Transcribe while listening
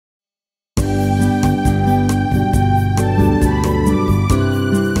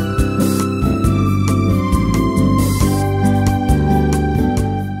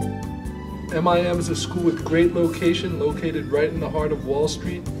MIM is a school with great location, located right in the heart of Wall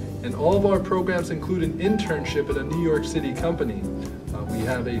Street, and all of our programs include an internship at a New York City company. We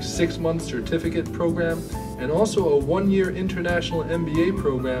have a 6-month certificate program and also a 1-year international MBA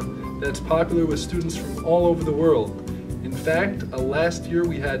program that's popular with students from all over the world. In fact, last year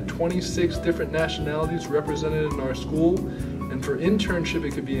we had 26 different nationalities represented in our school, and for internship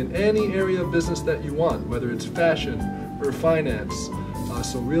it could be in any area of business that you want, whether it's fashion or finance.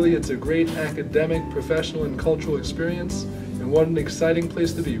 So really it's a great academic, professional, and cultural experience, and what an exciting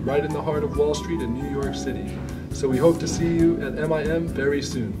place to be, right in the heart of Wall Street in New York City. So we hope to see you at MIM very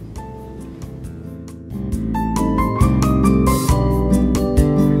soon.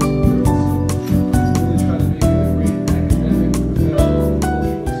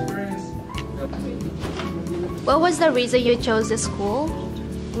 What was the reason you chose this school?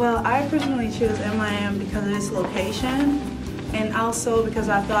 Well, I personally chose MIM because of its location, and also because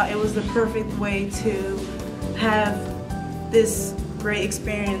I thought it was the perfect way to have this great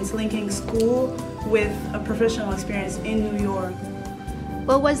experience linking school with a professional experience in New York.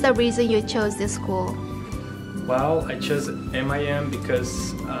 What was the reason you chose this school? Well, I chose MIM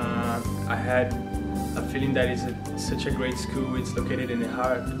because I had a feeling that it's such a great school. It's located in the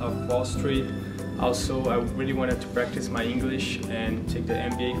heart of Wall Street. Also, I really wanted to practice my English and take the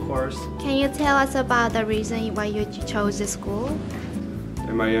MBA course. Can you tell us about the reason why you chose this school?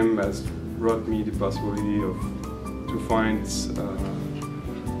 MIM has brought me the possibility to find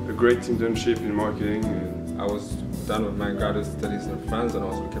a great internship in marketing. I was done with my graduate studies in France and I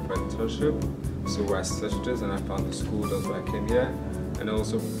was looking for an internship. So I searched this and I found the school, that's why I came here. And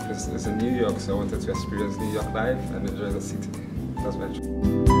also it's in New York, so I wanted to experience New York life and enjoy the city. That's why I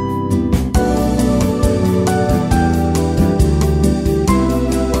chose.